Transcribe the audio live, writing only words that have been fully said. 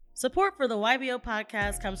Support for the YBO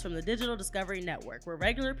podcast comes from the Digital Discovery Network, where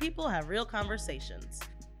regular people have real conversations.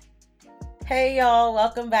 Hey y'all,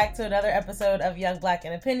 welcome back to another episode of Young, Black,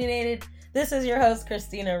 and Opinionated. This is your host,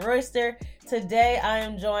 Christina Royster. Today I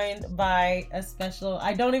am joined by a special,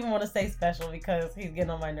 I don't even want to say special because he's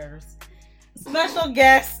getting on my nerves. Special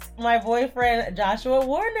guest, my boyfriend, Joshua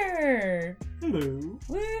Warner. Hello.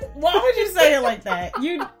 Why would you say it like that?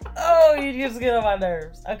 You just get on my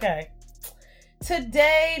nerves. Okay.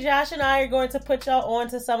 Today, Josh and I are going to put y'all on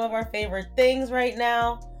to some of our favorite things right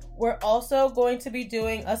now. We're also going to be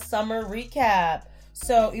doing a summer recap.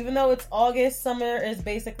 So even though it's August, summer is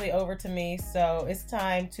basically over to me. So it's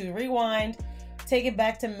time to rewind, take it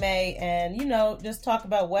back to May, and, just talk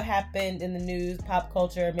about what happened in the news, pop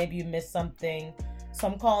culture. Maybe you missed something. So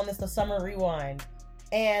I'm calling this the summer rewind.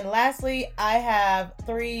 And lastly, I have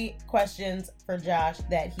 3 questions for Josh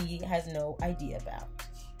that he has no idea about.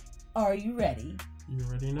 Are you ready? You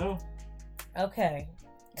already know. Okay.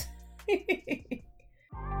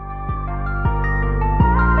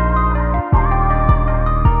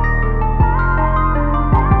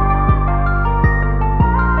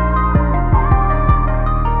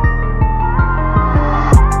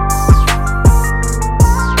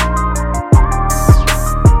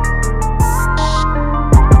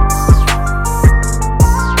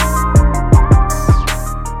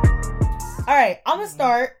 All right, I'm going to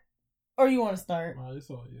start. Or you want to start? It's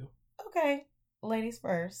all you. Okay. Ladies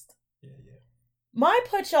first. Yeah. My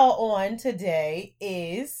put y'all on today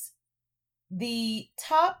is the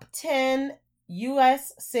top 10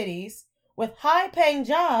 U.S. cities with high-paying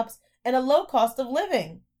jobs and a low cost of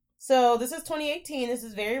living. So this is 2018. This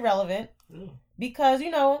is very relevant. Yeah. Because,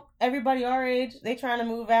 everybody our age, they trying to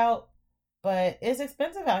move out. But it's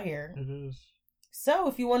expensive out here. It is. So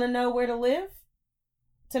if you want to know where to live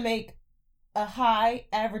to make a high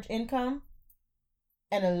average income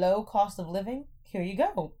and a low cost of living, here you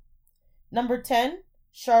go. Number 10,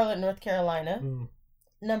 Charlotte, North Carolina.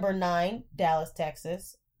 Number 9, Dallas,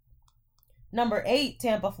 Texas. Number 8,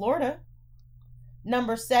 Tampa, Florida.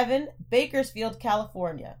 Number 7, Bakersfield,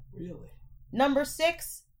 California. Really? Number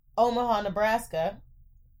 6, Omaha, Nebraska.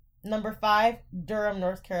 Number 5, Durham,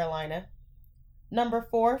 North Carolina. Number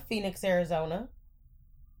 4, Phoenix, Arizona.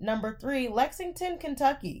 Number 3, Lexington,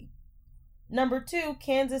 Kentucky. Number 2,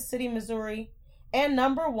 Kansas City, Missouri. And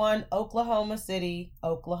number 1, Oklahoma City,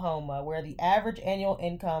 Oklahoma, where the average annual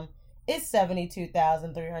income is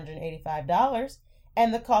 $72,385.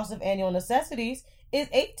 And the cost of annual necessities is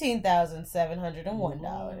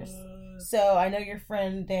 $18,701. So I know your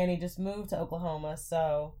friend Danny just moved to Oklahoma.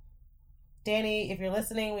 So Danny, if you're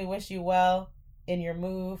listening, we wish you well in your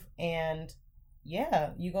move. And yeah,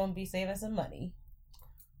 you're going to be saving some money.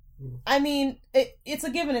 I mean, it's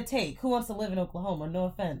a give and a take. Who wants to live in Oklahoma? No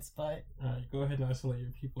offense, but... Alright, go ahead and isolate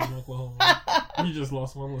your people in Oklahoma. You just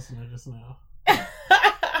lost one listener just now.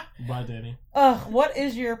 Bye, Danny. What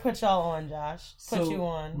is your put y'all on, Josh? You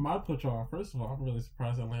on. My put y'all on, first of all, I'm really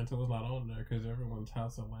surprised Atlanta was not on there because everyone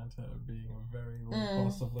touts Atlanta being a very low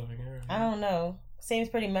cost of living area. I don't know. Seems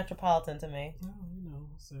pretty metropolitan to me. Well, we'll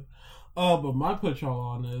see. But my put y'all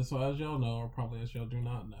on is, so as y'all know, or probably as y'all do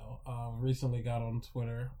not know, recently got on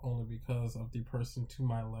Twitter only because of the person to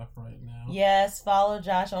my left right now. Yes, follow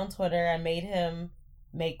Josh on Twitter. I made him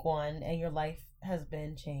make one, and your life has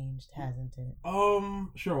been changed, hasn't it?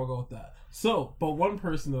 Sure, we'll go with that. So, but one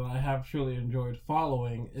person that I have truly enjoyed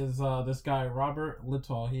following is this guy, Robert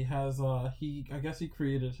Littal. He has, I guess he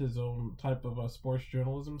created his own type of a sports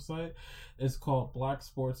journalism site. It's called Black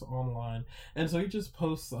Sports Online. And so he just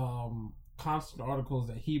posts, constant articles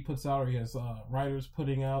that he puts out, or he has writers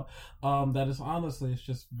putting out, that is honestly, it's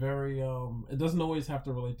just very, it doesn't always have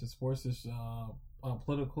to relate to sports. It's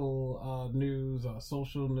political news,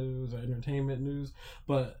 social news, entertainment news,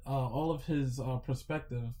 but all of his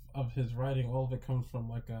perspective of his writing, all of it comes from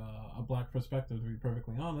like a black perspective, to be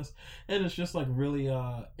perfectly honest, and it's just like really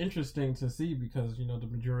interesting to see because the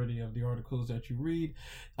majority of the articles that you read,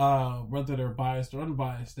 whether they're biased or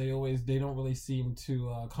unbiased, they don't really seem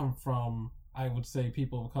to come from, I would say,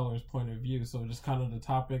 people of color's point of view. So just kind of the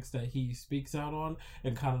topics that he speaks out on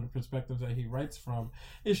and kind of the perspectives that he writes from,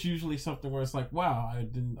 it's usually something where it's like, wow,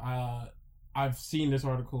 I've seen this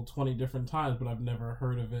article 20 different times, but I've never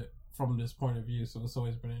heard of it from this point of view. So it's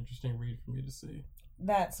always been an interesting read for me to see.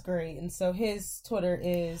 That's great. And so his Twitter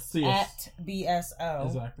is at BSO.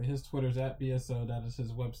 Exactly. His Twitter's at BSO. That is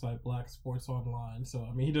his website, Black Sports Online. So,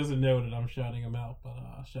 I mean, he doesn't know that I'm shouting him out, but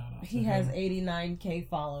shout out to him. He has 89K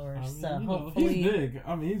followers. I mean, so hopefully... He's big.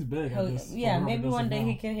 I mean, he's big. Maybe one day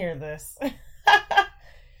he can hear this.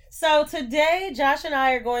 So today, Josh and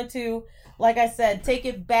I are going to, like I said, take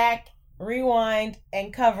it back rewind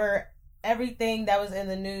and cover everything that was in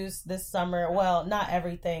the news this summer. Well, not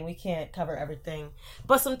everything. We can't cover everything.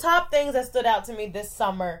 But some top things that stood out to me this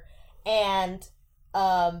summer. And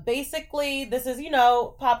basically, this is,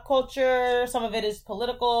 pop culture. Some of it is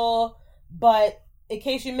political. But in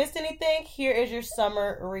case you missed anything, here is your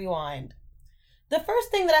summer rewind. The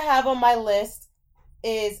first thing that I have on my list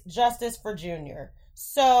is Justice for Junior.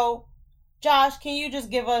 So, Josh, can you just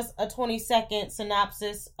give us a 20-second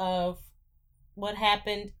synopsis of what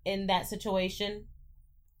happened in that situation?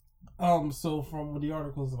 So from the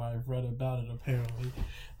articles that I've read about it, apparently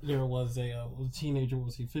there was a teenager.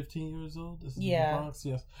 Was he 15 years old? This is in the Bronx,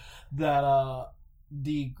 yes. That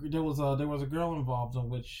there was a girl involved in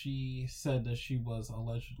which she said that she was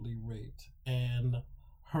allegedly raped, and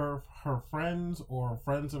her friends or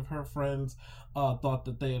friends of her friends thought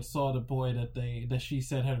that they had saw the boy that she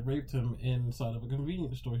said had raped him inside of a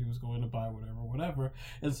convenience store. He was going to buy whatever,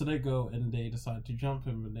 and so they go and they decide to jump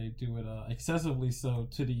him, and they do it excessively so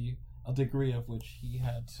to a degree of which he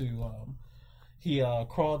had to he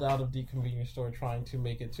crawled out of the convenience store trying to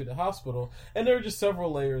make it to the hospital. And there are just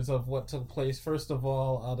several layers of what took place. First of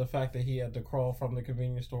all, the fact that he had to crawl from the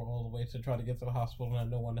convenience store all the way to try to get to the hospital and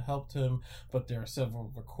no one helped him. But there are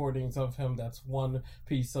several recordings of him. That's one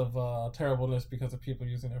piece of terribleness because of people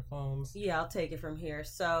using their phones. Yeah, I'll take it from here.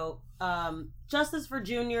 So, Justice for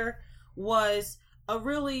Junior was a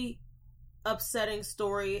really upsetting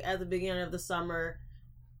story at the beginning of the summer,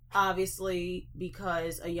 obviously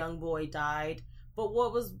because a young boy died. But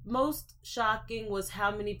what was most shocking was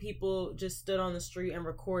how many people just stood on the street and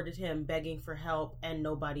recorded him begging for help, and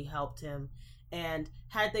nobody helped him. And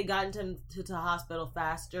had they gotten him to the hospital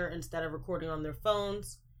faster instead of recording on their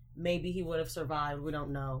phones, maybe he would have survived. We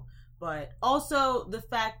don't know. But also the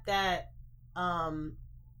fact that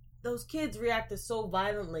those kids reacted so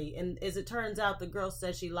violently, and as it turns out, the girl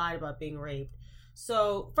said she lied about being raped.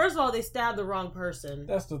 So, first of all, they stabbed the wrong person.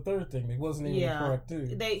 That's the third thing. He wasn't even the correct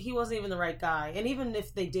dude. He wasn't even the right guy. And even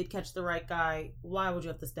if they did catch the right guy, why would you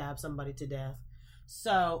have to stab somebody to death?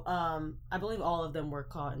 So, I believe all of them were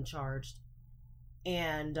caught and charged.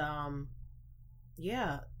 And, that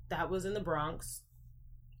was in the Bronx.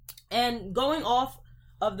 And going off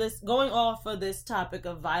of this topic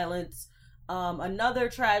of violence, another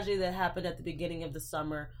tragedy that happened at the beginning of the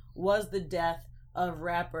summer was the death of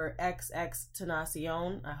rapper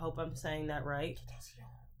XXXTentacion. I hope I'm saying that right.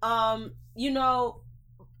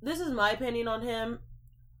 This is my opinion on him.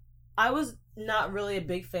 I was not really a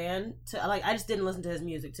big fan I just didn't listen to his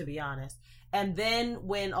music, to be honest. And then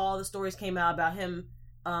when all the stories came out about him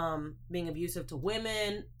being abusive to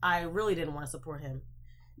women, I really didn't want to support him.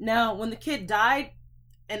 Now, when the kid died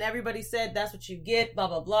and everybody said that's what you get, blah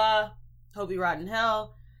blah blah, hope you rot in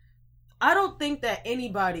hell, I don't think that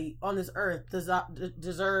anybody on this earth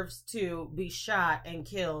deserves to be shot and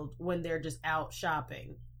killed when they're just out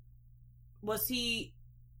shopping. Was he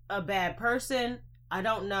a bad person? I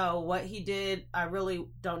don't know what he did. I really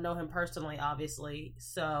don't know him personally, obviously.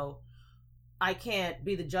 So I can't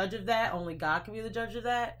be the judge of that. Only God can be the judge of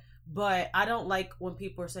that. But I don't like when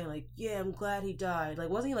people are saying, yeah, I'm glad he died.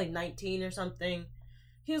 Wasn't he 19 or something?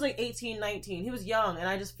 He was 18, 19. He was young. And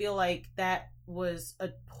I just feel like that was a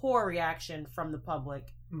poor reaction from the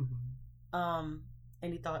public. Mm-hmm.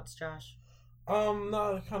 Any thoughts, Josh?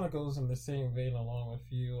 No, it kind of goes in the same vein along with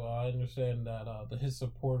you. I understand that his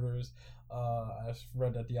supporters, I've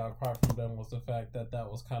read that the outcry from them was the fact that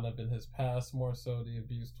was kind of in his past, more so the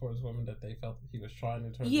abuse towards women, that they felt that he was trying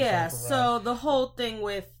to turn himself around. So the whole thing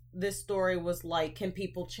with this story was can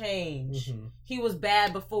people change? Mm-hmm. He was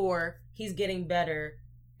bad before, he's getting better,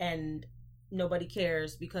 and nobody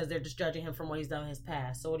cares because they're just judging him from what he's done in his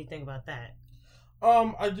past. So what do you think about that?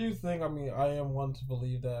 I do think, I am one to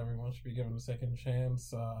believe that everyone should be given a second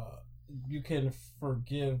chance. You can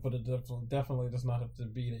forgive, but it definitely does not have to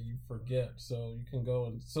be that you forget. So you can go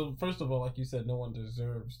and... So first of all, like you said, no one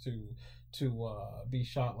deserves to be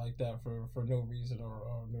shot like that for no reason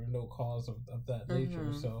or no cause of that nature.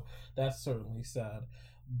 Mm-hmm. So that's certainly sad.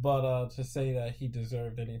 But to say that he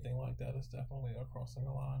deserved anything like that is definitely crossing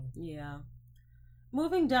a line. Yeah.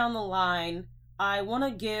 Moving down the line, I want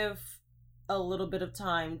to give a little bit of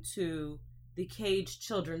time to the caged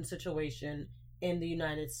children situation in the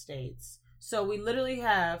United States. So we literally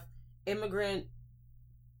have immigrant...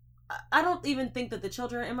 I don't even think that the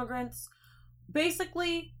children are immigrants.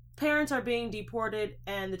 Basically, parents are being deported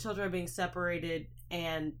and the children are being separated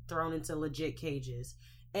and thrown into legit cages.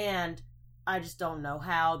 And I just don't know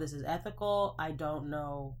how this is ethical. I don't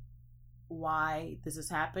know why this is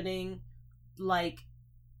happening.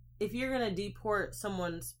 If you're going to deport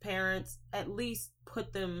someone's parents, at least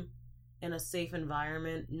put them in a safe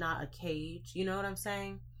environment, not a cage. You know what I'm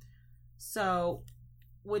saying? So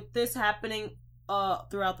with this happening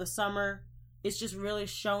throughout the summer, it's just really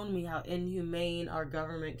shown me how inhumane our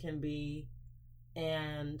government can be.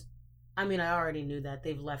 And I mean, I already knew that.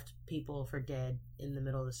 They've left people for dead in the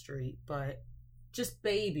middle of the street, but just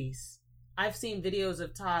babies. I've seen videos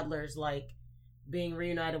of toddlers like being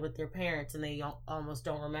reunited with their parents and they almost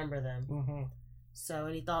don't remember them. Mm-hmm. So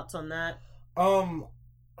any thoughts on that?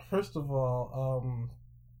 First of all,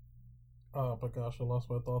 oh my gosh, I lost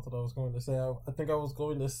my thought that I was going to say. I think I was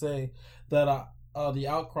going to say that the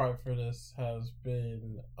outcry for this has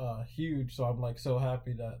been huge. So I'm like so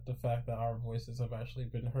happy that the fact that our voices have actually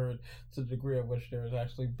been heard to the degree at which there has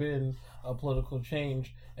actually been a political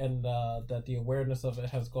change, and that the awareness of it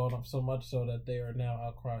has gone up so much so that there are now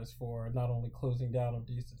outcries for not only closing down of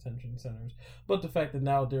these detention centers, but the fact that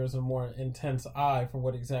now there's a more intense eye for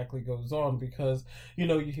what exactly goes on. Because you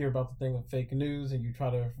hear about the thing of fake news and you try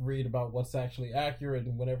to read about what's actually accurate,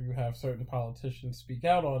 and whenever you have certain politicians speak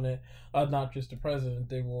out on it, not just the president,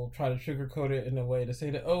 they will try to sugarcoat it in a way to say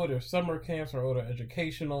that, oh, there's summer camps, or oh, they're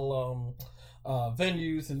educational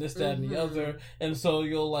venues and this, that, and the other. And so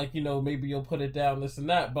you'll maybe you'll put it down, this and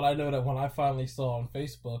that. But I know that when I finally saw on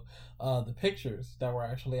Facebook the pictures that were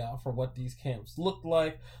actually out for what these camps looked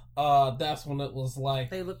like, that's when it was like,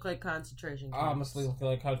 they look like concentration camps. Honestly, look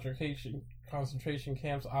like concentration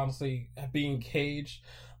camps, honestly, being caged.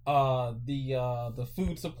 The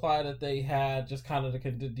food supply that they had, just kind of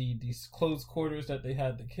the closed quarters that they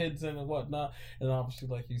had the kids in and whatnot, and obviously,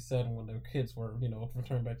 like you said, when their kids were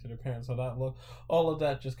returned back to their parents, so that look, all of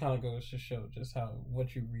that just kind of goes to show just how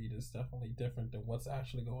what you read is definitely different than what's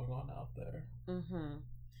actually going on out there.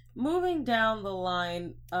 Moving down the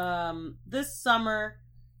line, this summer,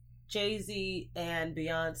 Jay-Z and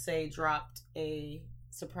Beyonce dropped a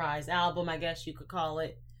surprise album, I guess you could call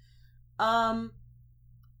it.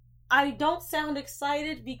 I don't sound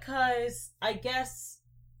excited because I guess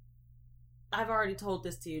I've already told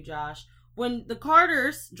this to you, Josh. When the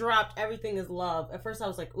Carters dropped Everything Is Love, at first I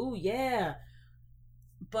was like, ooh, yeah.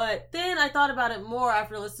 But then I thought about it more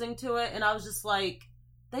after listening to it, and I was just like,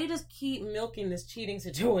 they just keep milking this cheating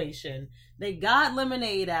situation. They got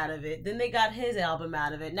Lemonade out of it, then they got his album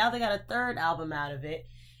out of it, now they got a third album out of it.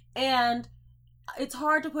 And it's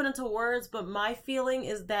hard to put into words, but my feeling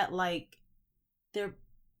is that, like, they're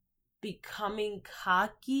becoming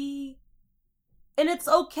cocky. And it's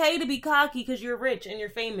okay to be cocky because you're rich and you're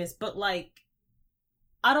famous, but like,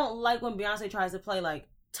 I don't like when Beyonce tries to play like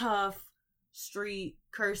tough, street,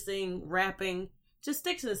 cursing, rapping. Just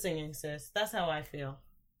stick to the singing, sis. That's how I feel.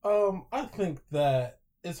 I think that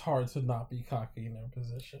it's hard to not be cocky in their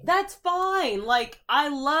position. That's fine. Like, I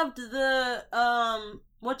loved the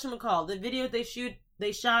whatchamacallit, the video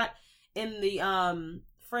they shot in the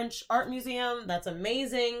French Art Museum. That's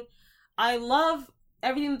amazing. I love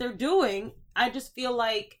everything they're doing. I just feel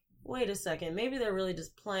like, wait a second, maybe they're really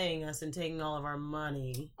just playing us and taking all of our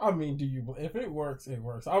money. I mean, if it works, it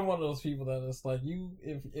works. I'm one of those people that it's like,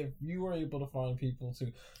 if you are able to find people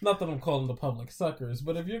to, not that I'm calling the public suckers,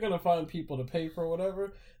 but if you're going to find people to pay for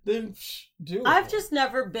whatever, then do it. I've just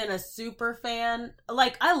never been a super fan.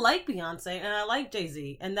 Like, I like Beyonce and I like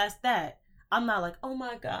Jay-Z, and that's that. I'm not like, oh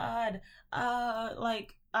my God,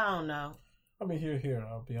 like, I don't know. I mean, here,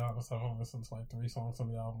 I'll be honest, I've only listened to like 3 songs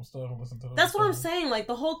on the album, still haven't listened to those. That's what I'm saying, like,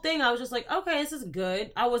 the whole thing, I was just like, okay, this is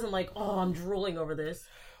good. I wasn't like, oh, I'm drooling over this.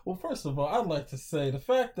 Well, first of all, I'd like to say the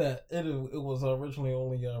fact that it was originally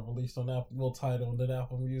only released on Apple Tidal and then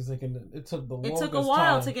Apple Music, and it took the longest time. It took a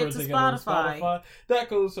while to get to Spotify. That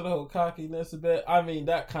goes to the whole cockiness a bit. I mean,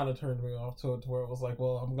 that kind of turned me off to it, to where it was like,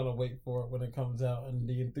 well, I'm gonna wait for it when it comes out, and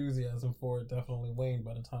the enthusiasm for it definitely waned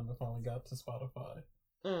by the time it finally got to Spotify.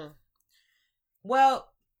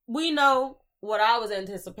 Well, we know what I was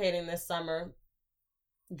anticipating this summer.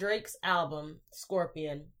 Drake's album,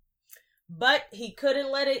 Scorpion. But he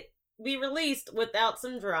couldn't let it be released without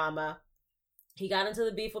some drama. He got into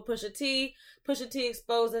the beef with Pusha T. Pusha T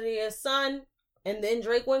exposed that he has a son, and then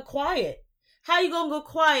Drake went quiet. How you gonna go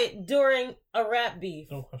quiet during a rap beef?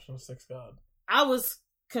 Don't question the sixth god. I was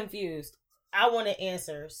confused. I wanted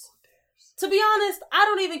answers. To be honest, I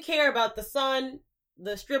don't even care about the son,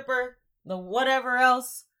 the stripper, the whatever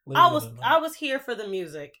else. I was here for the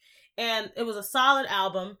music, and it was a solid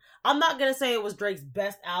album. I'm not gonna say it was Drake's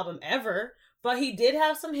best album ever, but he did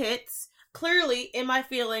have some hits. Clearly, In My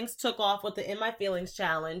Feelings took off with the In My Feelings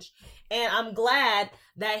challenge, and I'm glad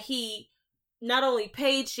that he not only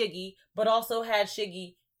paid Shiggy, but also had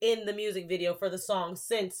Shiggy in the music video for the song,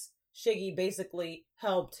 since Shiggy basically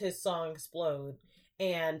helped his song explode.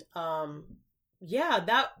 And yeah,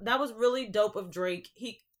 that was really dope of Drake.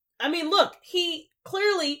 I mean, look, he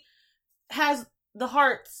clearly has the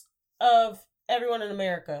hearts of everyone in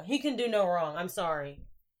America. He can do no wrong. I'm sorry.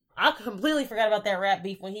 I completely forgot about that rap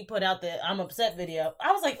beef when he put out the I'm Upset video.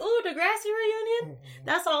 I was like, ooh, Degrassi reunion?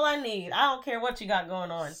 That's all I need. I don't care what you got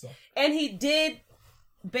going on. And he did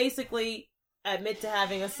basically admit to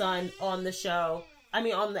having a son on the show. I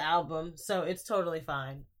mean, on the album. So it's totally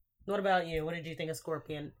fine. What about you? What did you think of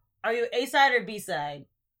Scorpion? Are you A-side or B-side?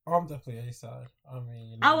 I'm definitely A-side. I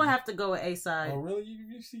mean, I would have to go with A-side. Oh, really?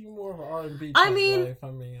 You see more of an R&B I mean, life.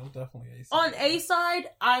 I mean, I'm definitely A-side. On A-side,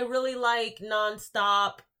 I really like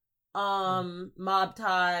Nonstop, Mob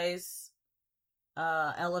Ties,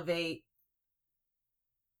 Elevate.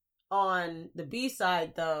 On the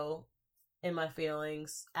B-side, though, in my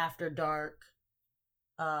feelings, After Dark,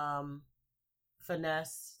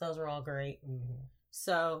 Finesse, those are all great. Mm-hmm.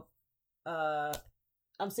 So,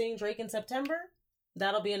 I'm seeing Drake in September.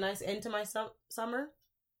 That'll be a nice end to my summer,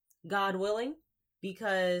 God willing,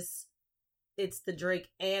 because it's the Drake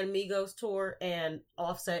and Migos tour, and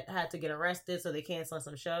Offset had to get arrested, so they canceled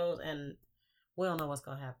some shows, and we don't know what's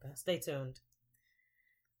gonna happen. Stay tuned.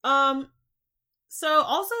 So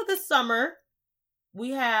also this summer,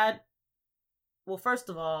 we had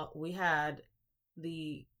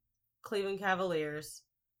the Cleveland Cavaliers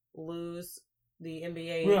lose the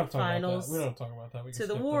NBA finals. We don't talk about that. We can to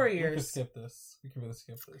the skip Warriors. We can skip this. We can really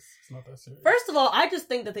skip this. It's not that serious. First of all, I just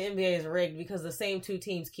think that the NBA is rigged because the same two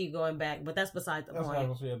teams keep going back, but that's beside the point. That's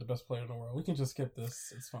why we had the best player in the world. We can just skip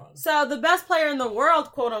this. It's fine. So the best player in the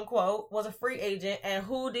world, quote unquote, was a free agent, and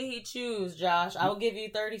who did he choose, Josh? I will give you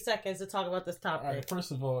 30 seconds to talk about this topic. All right,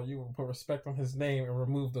 first of all, you will put respect on his name and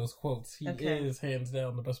remove those quotes. He is hands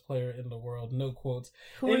down the best player in the world. No quotes.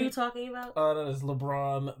 Who are you talking about? That is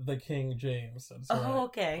LeBron the King James. That's right.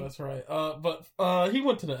 Okay. That's right. But he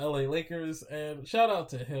went to the LA Lakers, and shout out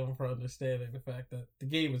to him for understanding the fact that the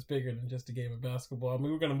game is bigger than just a game of basketball. I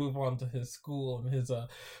mean, we're going to move on to his school and his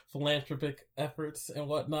philanthropic efforts and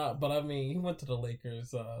whatnot, but I mean, he went to the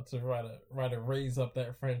Lakers to try to raise up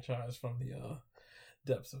that franchise from the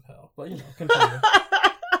depths of hell. But, continue.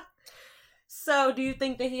 So, do you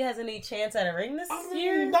think that he has any chance at a ring this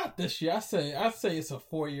year? Not this year. I'd say it's a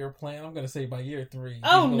 4-year plan. I'm going to say by year 3.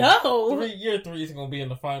 Oh, no. Year 3 is going to be in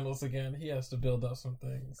the finals again. He has to build up some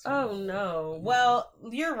things. Oh, no. Well,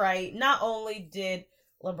 you're right. Not only did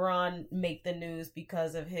LeBron make the news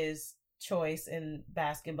because of his choice in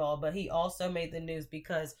basketball, but he also made the news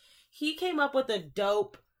because he came up with a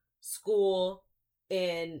dope school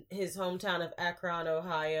in his hometown of Akron,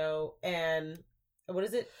 Ohio, and... What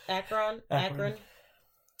is it? Akron. And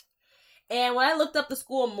when I looked up the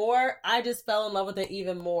school more, I just fell in love with it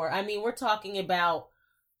even more. I mean, we're talking about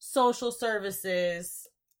social services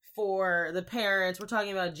for the parents. We're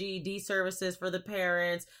talking about GED services for the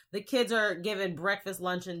parents. The kids are given breakfast,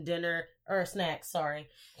 lunch, and dinner, or snacks, sorry.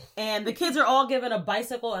 And the kids are all given a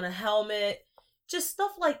bicycle and a helmet. Just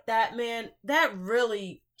stuff like that, man. That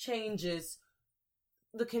really changes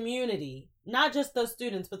the community. Not just those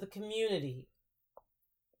students, but the community.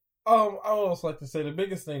 I would also like to say the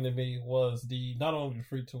biggest thing to me was not only the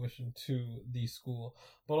free tuition to the school,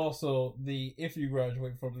 but also if you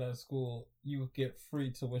graduate from that school, you get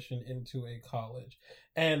free tuition into a college.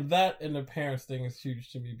 And that and the parents thing is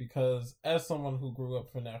huge to me because as someone who grew up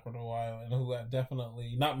in Akron, Ohio, and who had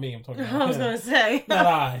definitely, not me, I'm talking about him. I was going to say. Not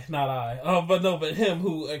I. But him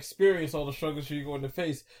who experienced all the struggles you're going to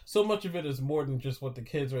face. So much of it is more than just what the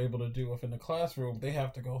kids are able to do within the classroom. They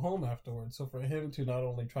have to go home afterwards. So for him to not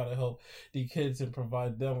only try to help the kids and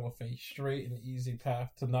provide them with a straight and easy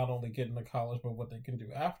path to not only get into college, but what they can do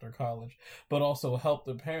after college, but also help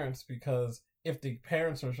the parents because if the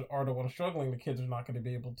parents are the ones struggling, the kids are not going to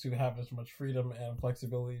be able to have as much freedom and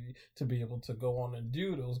flexibility to be able to go on and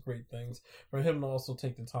do those great things. For him to also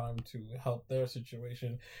take the time to help their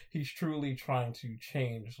situation, he's truly trying to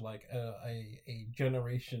change like a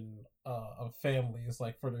generation of families,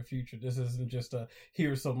 like for the future. This isn't just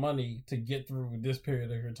here's some money to get through this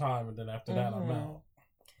period of your time, and then after that, I'm out.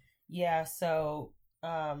 Yeah, so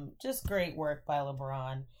just great work by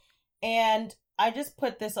LeBron. And I just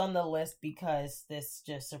put this on the list because this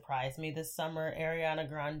just surprised me this summer. Ariana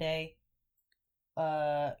Grande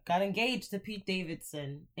got engaged to Pete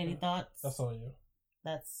Davidson. Any thoughts? That's all you.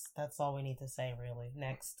 That's all we need to say, really.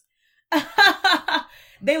 Next.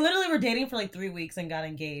 They literally were dating for like 3 weeks and got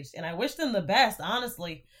engaged. And I wish them the best,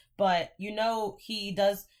 honestly. But, he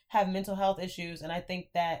does have mental health issues. And I think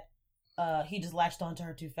that he just latched onto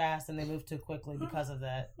her too fast and they moved too quickly because of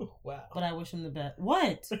that. Wow. But I wish him the best.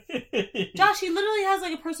 What? Josh, he literally has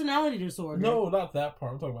like a personality disorder. No, not that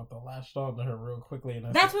part. I'm talking about the latched on to her real quickly.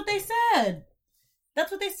 And That's what they said.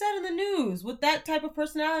 That's what they said in the news. With that type of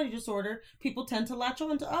personality disorder, people tend to latch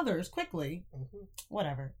on to others quickly. Mm-hmm.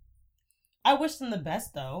 Whatever. I wish them the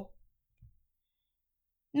best, though.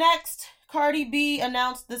 Next, Cardi B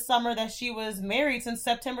announced this summer that she was married since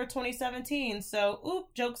September 2017. So,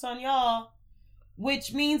 joke's on y'all.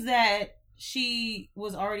 Which means that she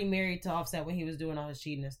was already married to Offset when he was doing all his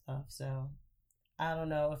cheating and stuff. So, I don't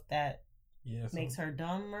know if that makes her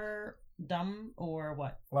dumb or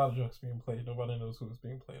what. A lot of jokes being played. Nobody knows who is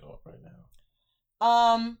being played off right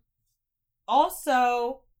now.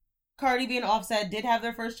 Also, Cardi B and Offset did have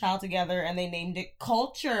their first child together, and they named it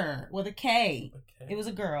Culture with a K. It was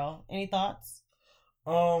a girl. Any thoughts?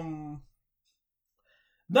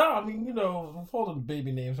 No, I mean, with all the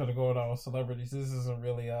baby names that are going on with celebrities, this isn't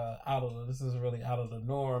really out of the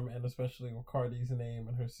norm, and especially with Cardi's name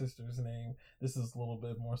and her sister's name, this is a little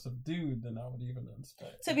bit more subdued than I would even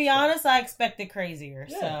expect. To be honest, I expected crazier.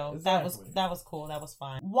 Yeah, so exactly. that was cool. That was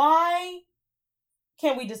fine. Why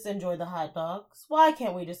can't we just enjoy the hot dogs? Why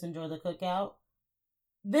can't we just enjoy the cookout?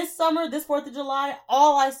 This summer, this 4th of July,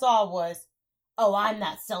 all I saw was, I'm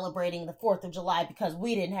not celebrating the 4th of July because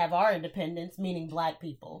we didn't have our independence, meaning black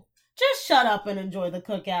people. Just shut up and enjoy the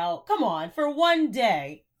cookout. Come on, for one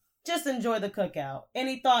day, just enjoy the cookout.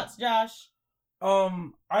 Any thoughts, Josh? I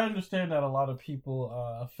understand that a lot of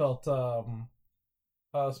people felt,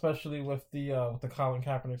 especially with the Colin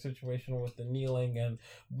Kaepernick situation with the kneeling, and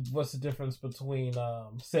what's the difference between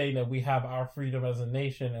saying that we have our freedom as a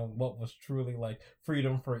nation and what was truly like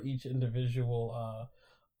freedom for each individual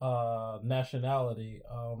nationality.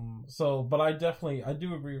 But I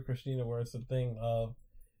do agree with Christina where it's a thing of,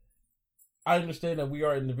 I understand that we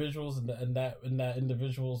are individuals and that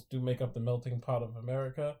individuals do make up the melting pot of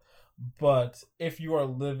America, but if you are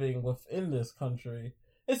living within this country,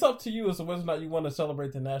 it's up to you as to whether or not you want to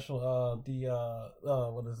celebrate the national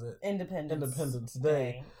Independence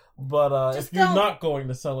Day. Right. But if you're not going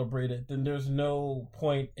to celebrate it, then there's no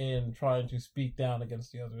point in trying to speak down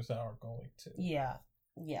against the others that are going to. Yeah.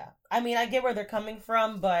 I mean, I get where they're coming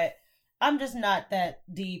from, but I'm just not that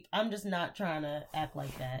deep. I'm just not trying to act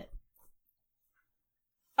like that.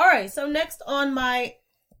 All right, so next on my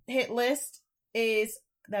hit list is,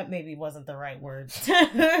 that maybe wasn't the right word.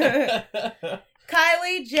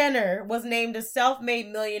 Kylie Jenner was named a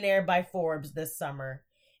self-made millionaire by Forbes this summer.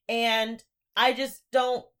 And I just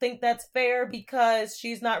don't think that's fair because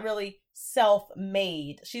she's not really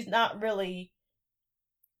self-made. She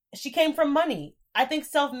came from money. I think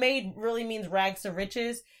self-made really means rags to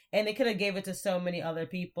riches, and they could have gave it to so many other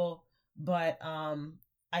people. But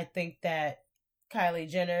I think that Kylie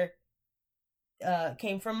Jenner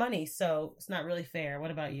came from money, so it's not really fair.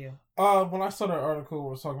 What about you? When I saw that article where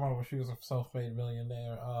it was talking about when she was a self-made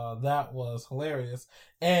millionaire, that was hilarious.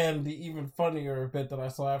 And the even funnier bit that I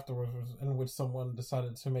saw afterwards was in which someone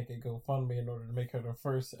decided to make a GoFundMe in order to make her the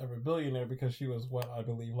first ever billionaire, because she was, what, I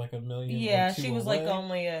believe, like $1 million. Yeah, she was like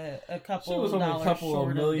only a couple. She was only a couple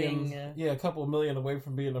of million. A couple of million away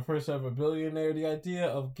from being the first ever billionaire. The idea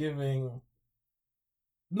of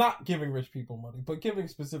not giving rich people money, but giving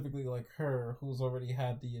specifically like her, who's already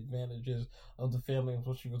had the advantages of the family of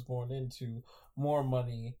what she was born into, more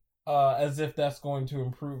money, as if that's going to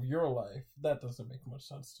improve your life. That doesn't make much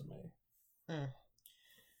sense to me.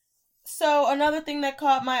 So another thing that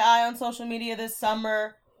caught my eye on social media this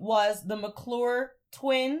summer was the McClure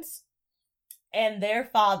twins and their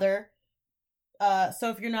father.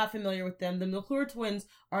 So if you're not familiar with them, the McClure twins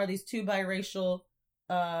are these two biracial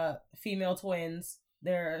female twins.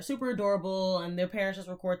 They're super adorable, and their parents just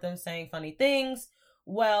record them saying funny things.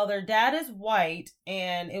 Well, their dad is white,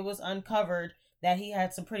 and it was uncovered that he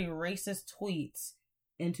had some pretty racist tweets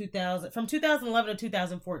from 2011 to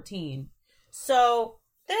 2014. So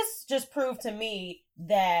this just proved to me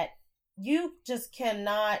that you just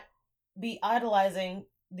cannot be idolizing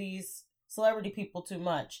these celebrity people too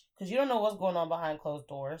much, because you don't know what's going on behind closed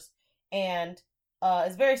doors. And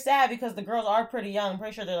it's very sad because the girls are pretty young. I'm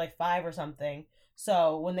pretty sure they're like 5 or something.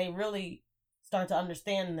 So when they really start to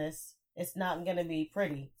understand this, it's not going to be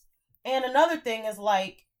pretty. And another thing is,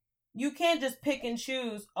 like, you can't just pick and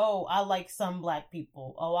choose, I like some black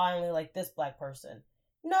people. I only like this black person.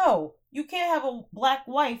 No, you can't have a black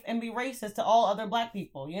wife and be racist to all other black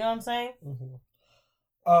people. You know what I'm saying?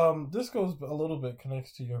 Mm-hmm. This goes a little bit,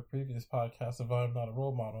 connects to your previous podcast of I'm Not a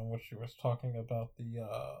Role Model, in which you were talking about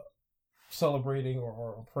celebrating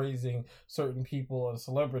or praising certain people and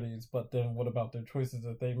celebrities, but then what about their choices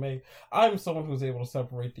that they make? I'm someone who's able to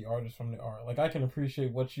separate the artist from the art. Like, I can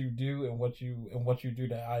appreciate what you do and what you do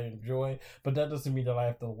that I enjoy, but that doesn't mean that I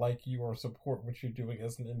have to like you or support what you're doing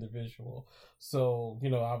as an individual. So,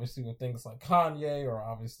 obviously with things like Kanye, or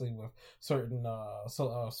obviously with certain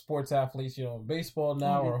sports athletes, baseball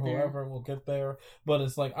now or whoever, will get there. But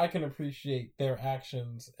it's like, I can appreciate their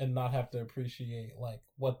actions and not have to appreciate like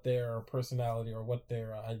what their personality or what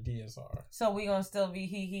their ideas are. So we gonna still be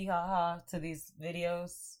hee hee ha ha to these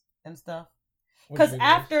videos and stuff? Because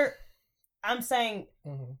after, I'm saying,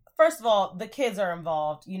 first of all, the kids are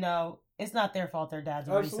involved. It's not their fault their dad's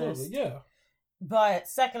racist. Absolutely, yeah. But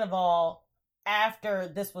second of all, after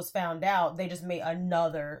this was found out, they just made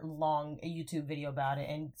another long YouTube video about it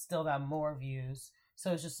and still got more views.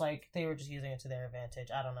 So it's just like they were just using it to their advantage.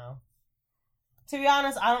 I don't know. To be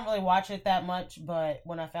honest, I don't really watch it that much, but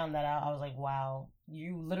when I found that out, I was like, wow,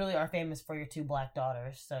 you literally are famous for your 2 black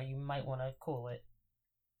daughters, so you might want to cool it.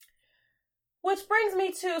 Which brings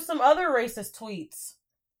me to some other racist tweets.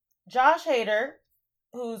 Josh Hader,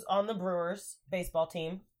 who's on the Brewers baseball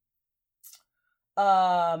team,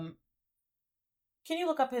 can you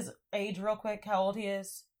look up his age real quick, how old he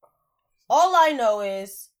is? All I know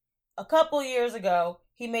is, a couple years ago,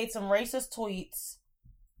 he made some racist tweets.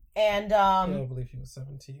 And I believe he was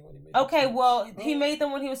 17 when he made he made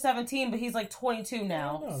them when he was 17, but he's like 22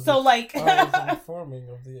 now. No, so like I was informing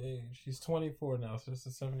of the age. He's 24 now, so this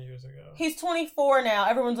is 7 years ago. He's 24 now.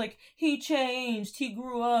 Everyone's like, he changed, he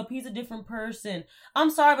grew up, he's a different person. I'm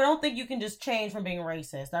sorry, but I don't think you can just change from being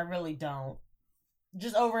racist. I really don't.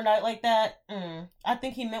 Just overnight like that. I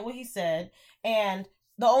think he meant what he said. And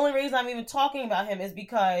the only reason I'm even talking about him is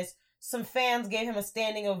because some fans gave him a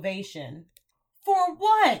standing ovation. For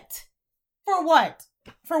what? For what?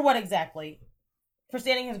 For what exactly? For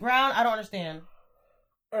standing his ground? I don't understand.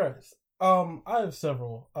 Alright. I have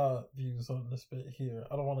several views on this bit here.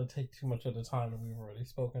 I don't want to take too much of the time, and we've already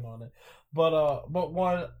spoken on it. But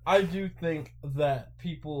one, I do think that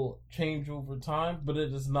people change over time, but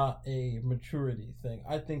it is not a maturity thing.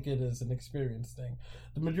 I think it is an experience thing.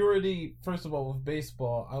 The majority, first of all, with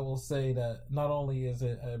baseball, I will say that not only is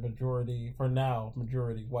it a majority, for now,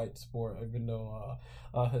 majority white sport, even though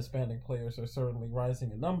Hispanic players are certainly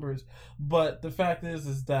rising in numbers, but the fact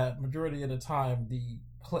is that majority of the time, the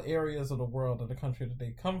areas of the world or the country that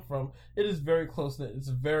they come from, it is very close-knit. It's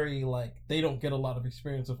very like they don't get a lot of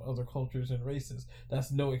experience of other cultures and races.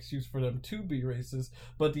 That's no excuse for them to be racist,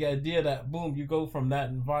 but the idea that boom, you go from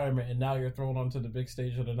that environment and now you're thrown onto the big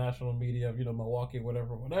stage of the national media of Milwaukee,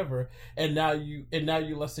 whatever, and now you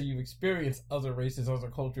let's say you've experienced other races, other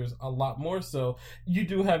cultures a lot more, so you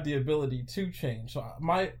do have the ability to change. So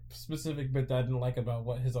my specific bit that I didn't like about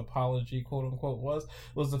what his apology quote unquote was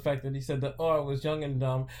the fact that he said that I was young and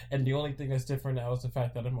dumb, and the only thing that's different now is the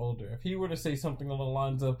fact that I'm older. If he were to say something along the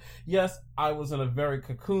lines of, yes, I was in a very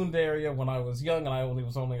cocooned area when I was young, and I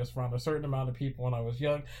was only around a certain amount of people when I was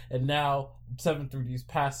young, and now through these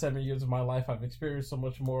past 7 years of my life, I've experienced so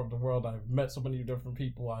much more of the world. I've met so many different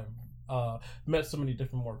people. I've met so many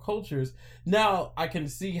different more cultures. Now I can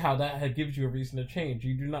see how that gives you a reason to change.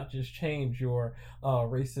 You do not just change your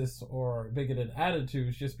racist or bigoted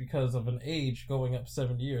attitudes just because of an age going up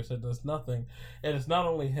 7 years. That does nothing. And it's not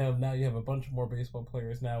only him. Now you have a bunch more baseball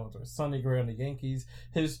players now. There's Sonny Gray on the Yankees.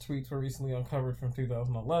 His tweets were recently uncovered from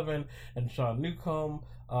 2011. And Sean Newcomb,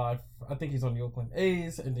 I think he's on the Oakland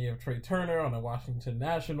A's, and then you have Trey Turner on the Washington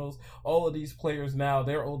Nationals. All of these players now,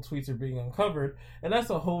 their old tweets are being uncovered, and that's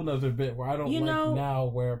a whole nother bit where I don't now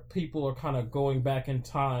where people are kind of going back in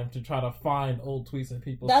time to try to find old tweets that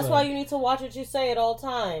people That's why you need to watch what you say at all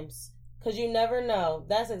times, because you never know.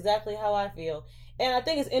 That's exactly how I feel. And I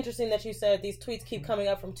think it's interesting that you said these tweets keep coming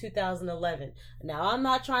up from 2011. Now, I'm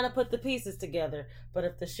not trying to put the pieces together, but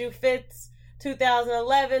if the shoe fits,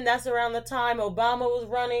 2011, that's around the time Obama was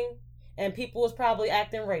running and people was probably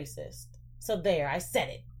acting racist. So there, I said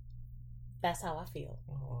it. That's how I feel.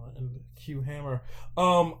 And Q Hammer.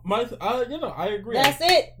 I agree. That's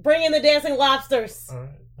it. Bring in the dancing lobsters. All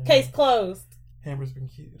right. Case closed. Hammer's been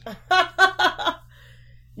cued.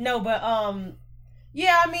 No, but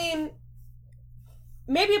yeah, I mean,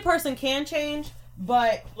 maybe a person can change,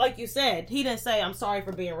 but like you said, he didn't say I'm sorry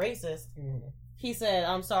for being racist. Mm-hmm. He said,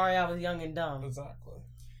 I'm sorry I was young and dumb. Exactly.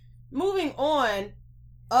 Moving on,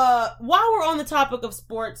 while we're on the topic of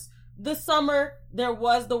sports, this summer there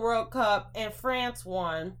was the World Cup and France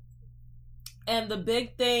won. And the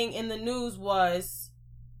big thing in the news was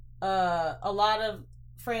a lot of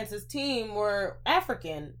France's team were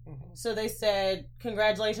African. So they said,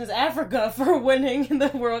 congratulations, Africa, for winning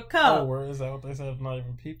the World Cup. Oh, where is that what they said? Not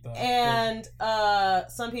even peeped that. And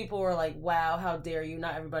some people were like, wow, how dare you?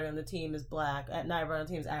 Not everybody on the team is black. Not everybody on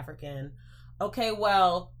the team is African. Okay,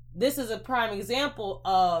 well, this is a prime example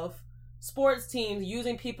of sports teams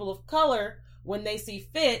using people of color when they see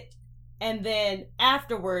fit, and then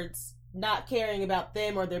afterwards not caring about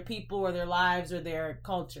them or their people or their lives or their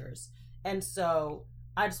cultures. And so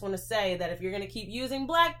I just want to say that if you're going to keep using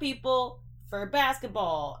black people for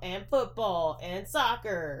basketball and football and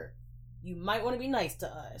soccer, you might want to be nice to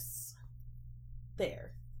us.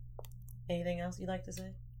 There. Anything else you'd like to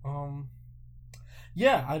say?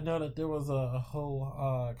 Yeah, I know that there was a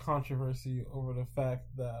whole controversy over the fact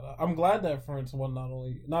that I'm glad that France won,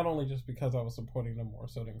 not only just because I was supporting them more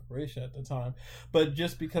so than Croatia at the time, but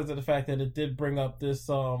just because of the fact that it did bring up this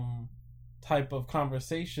type of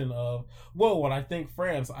conversation of, whoa, when I think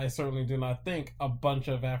France, I certainly do not think a bunch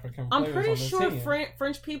of African players. I'm pretty on the sure team.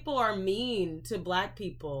 French people are mean to black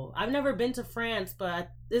people. I've never been to France, but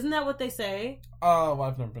isn't that what they say? Well,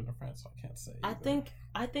 I've never been to France, so I can't say.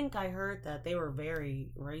 I think I heard that they were very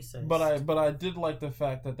racist. But I did like the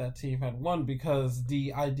fact that team had won, because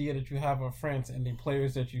the idea that you have of France and the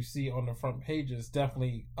players that you see on the front pages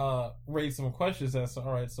definitely raised some questions as to,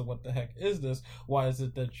 all right, so what the heck is this? Why is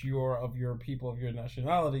it that you're of your people of your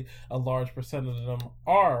nationality, a large percentage of them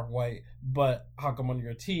are white, but how come on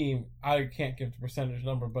your team, I can't give the percentage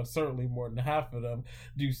number, but certainly more than half of them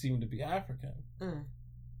do seem to be African?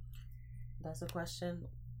 That's a question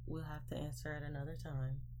we'll have to answer at another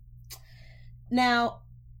time. Now,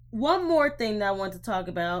 one more thing that I want to talk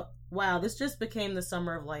about. Wow, this just became the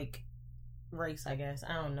summer of, like, race, I guess.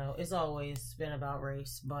 I don't know. It's always been about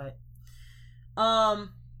race, but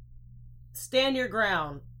Stand Your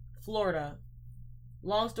Ground, Florida.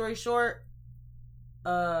 Long story short,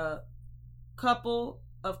 a couple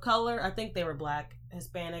of color, I think they were black,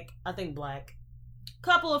 Hispanic, I think black.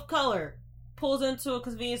 Couple of color pulls into a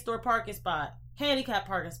convenience store parking spot. Handicap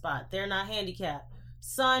parking spot. They're not handicapped.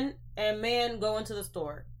 Son and man go into the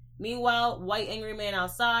store. Meanwhile, white angry man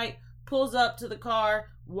outside pulls up to the car.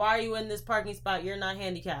 Why are you in this parking spot? You're not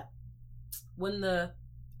handicapped. When the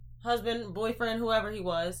husband, boyfriend, whoever he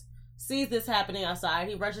was, sees this happening outside,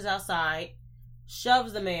 he rushes outside,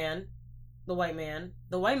 shoves the man, the white man.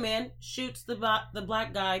 The white man shoots the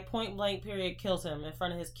black guy point blank, period, kills him in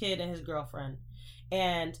front of his kid and his girlfriend.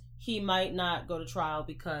 And he might not go to trial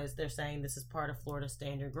because they're saying this is part of Florida's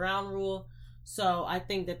Stand Your Ground rule. So I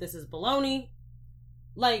think that this is baloney.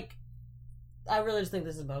 Like, I really just think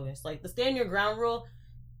this is bogus. Like, the Stand Your Ground rule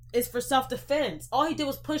is for self-defense. All he did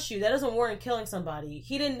was push you. That doesn't warrant killing somebody.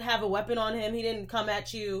 He didn't have a weapon on him. He didn't come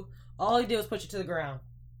at you. All he did was push you to the ground.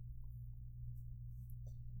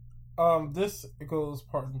 This goes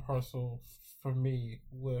part and parcel for me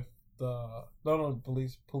with not only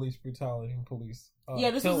police brutality and police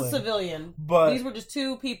this killing, was a civilian, but these were just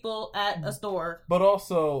two people at a store. But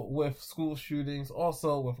also with school shootings,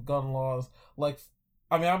 also with gun laws. Like,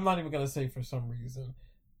 I mean, I'm not even gonna say for some reason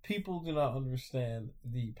people do not understand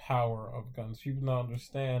the power of guns. People do not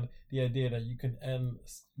understand the idea that you can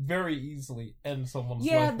very easily end someone's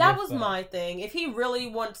life. Yeah, that was my thing. If he really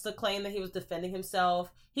wants to claim that he was defending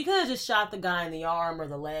himself, he could have just shot the guy in the arm or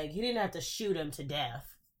the leg. He didn't have to shoot him to death.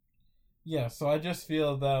 Yeah, so I just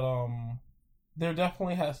feel that there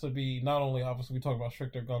definitely has to be, not only obviously we talk about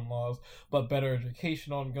stricter gun laws, but better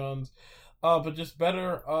education on guns, but just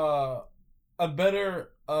better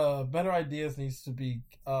ideas needs to be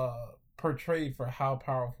portrayed for how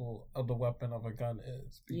powerful of the weapon of a gun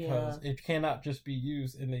is, because it cannot just be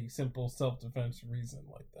used in a simple self-defense reason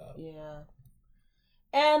like that. Yeah.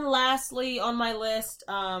 And lastly on my list,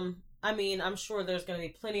 I mean, I'm sure there's going to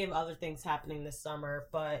be plenty of other things happening this summer,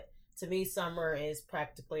 but to me, summer is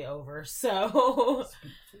practically over. So,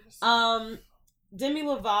 Demi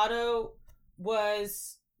Lovato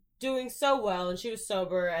was doing so well, and she was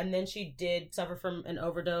sober, and then she did suffer from an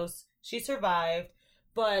overdose. She survived,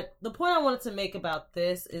 but the point I wanted to make about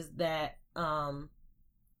this is that a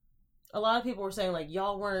lot of people were saying, like,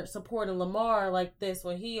 y'all weren't supporting Lamar like this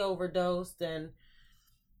when he overdosed, and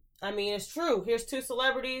I mean, it's true. Here's two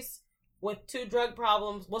celebrities with two drug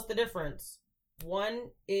problems. What's the difference? One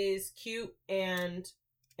is cute and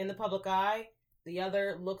in the public eye. The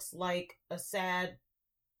other looks like a sad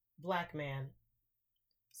black man.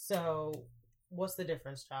 So, what's the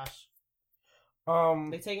difference, Josh?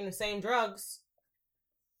 They taking the same drugs.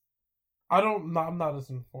 I'm not as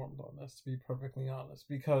informed on this, to be perfectly honest,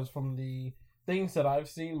 because from the things that I've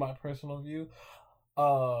seen, my personal view,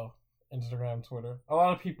 Instagram, Twitter, a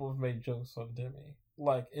lot of people have made jokes on Demi.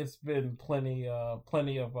 like it's been plenty of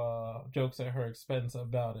jokes at her expense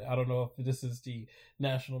about it. I don't know if this is the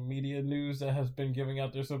national media news that has been giving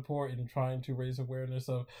out their support and trying to raise awareness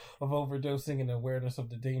of overdosing and awareness of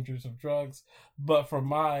the dangers of drugs. But from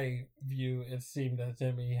my view, it seemed that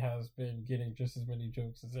Demi has been getting just as many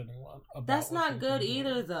jokes as anyone. That's not good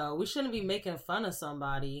either, though. We shouldn't be making fun of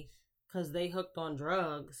somebody because they hooked on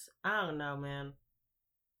drugs. I don't know, man.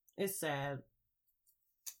 It's sad.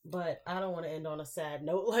 But I don't want to end on a sad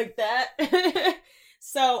note like that.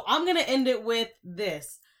 So I'm going to end it with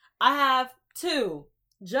this. I have two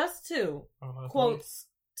quotes.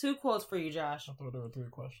 Two quotes for you, Josh. I thought there were 3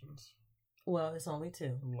 questions. Well, it's only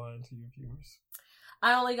 2. I'm lying to you viewers.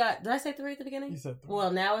 I only got, did I say 3 at the beginning? You said 3.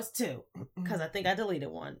 Well, now it's 2 because I think I deleted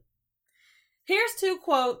 1. Here's 2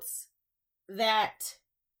 quotes that,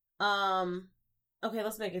 okay,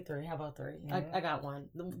 let's make it 3. How about 3? Yeah. I got 1.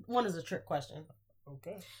 1 is a trick question.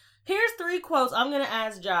 Okay. Here's 3 quotes I'm going to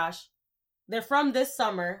ask Josh. They're from this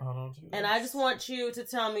summer. And I just want you to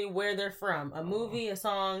tell me where they're from. A movie, a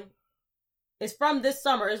song. It's from this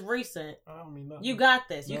summer. It's recent. I don't mean nothing. You got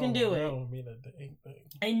this. You can do it. I don't mean a dang thing.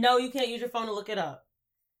 I know you can't use your phone to look it up.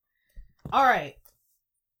 All right.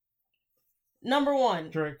 Number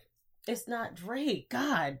 1. Drake. It's not Drake.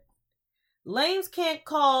 God. Lames can't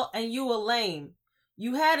call and you a lame.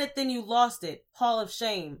 You had it, then you lost it. Hall of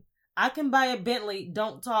shame. I can buy a Bentley,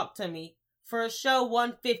 don't talk to me. For a show,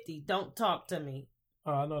 $150, don't talk to me.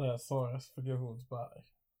 Oh, I know that song. I forget who it's by.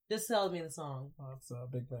 Just tell me the song. Oh, it's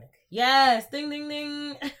Big Bank. Yes, ding, ding,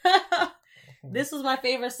 ding. This was my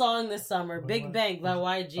favorite song this summer, Big Bank by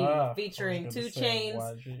YG, featuring 2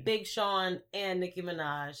 Chainz, Big Sean, and Nicki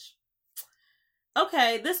Minaj.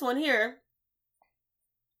 Okay, this one here.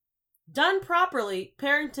 Done properly,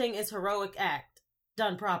 parenting is heroic act.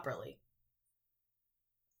 Done properly.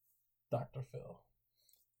 Dr. Phil.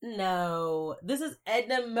 No, this is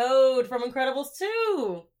Edna Mode from Incredibles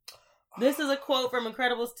 2. This is a quote from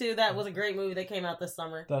Incredibles 2. That was a great movie that came out this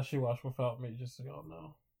summer. That she watched without me, just so y'all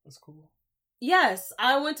know. It's cool. Yes,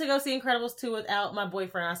 I went to go see Incredibles 2 without my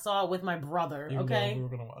boyfriend. I saw it with my brother, okay? We were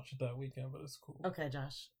going to watch it that weekend, but it's cool. Okay,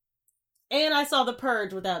 Josh. And I saw The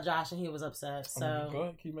Purge without Josh, and he was upset, so... I mean, go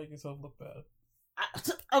ahead, keep making yourself look bad.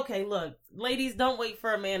 Okay, look. Ladies, don't wait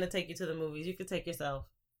for a man to take you to the movies. You can take yourself.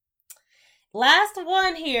 Last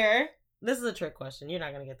one here. This is a trick question. You're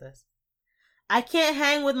not going to get this. I can't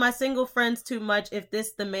hang with my single friends too much if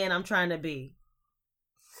this the man I'm trying to be.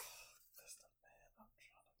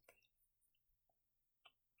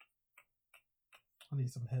 I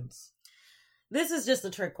need some hints. This is just a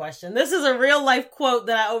trick question. This is a real life quote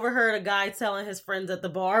that I overheard a guy telling his friends at the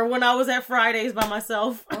bar when I was at Fridays by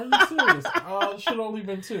myself. Are you serious? There should only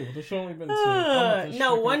been 2. There should only been 2.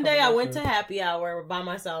 No, one day I went to happy hour by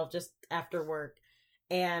myself just after work.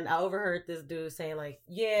 And I overheard this dude saying like,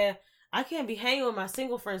 yeah, I can't be hanging with my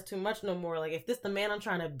single friends too much no more. Like, if this the man I'm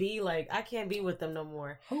trying to be, like, I can't be with them no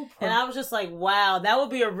more. And I was just like, wow, that would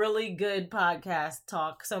be a really good podcast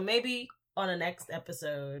talk. So maybe on a next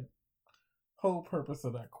episode. Whole purpose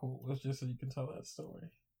of that quote was just so you can tell that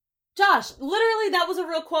story. Josh, literally, that was a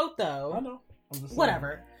real quote, though. I know. I'm just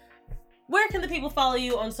whatever. Where can the people follow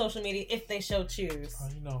you on social media if they so choose?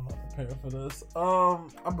 You know I'm not prepared for this.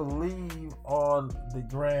 I believe on the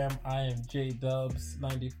gram I am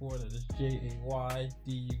JDubs94. That is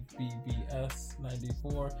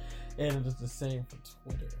JAYDUBBS94, and it is the same for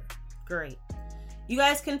Twitter. Great. You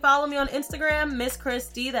guys can follow me on Instagram, Miss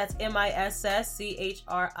Christie, that's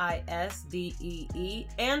MISSCHRISDEE,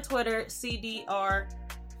 and Twitter, CDR,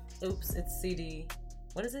 it's CD,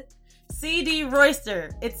 what is it? CD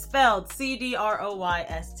Royster. It's spelled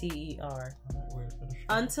CDROYSTER.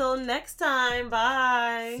 Until next time,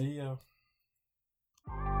 bye. See ya.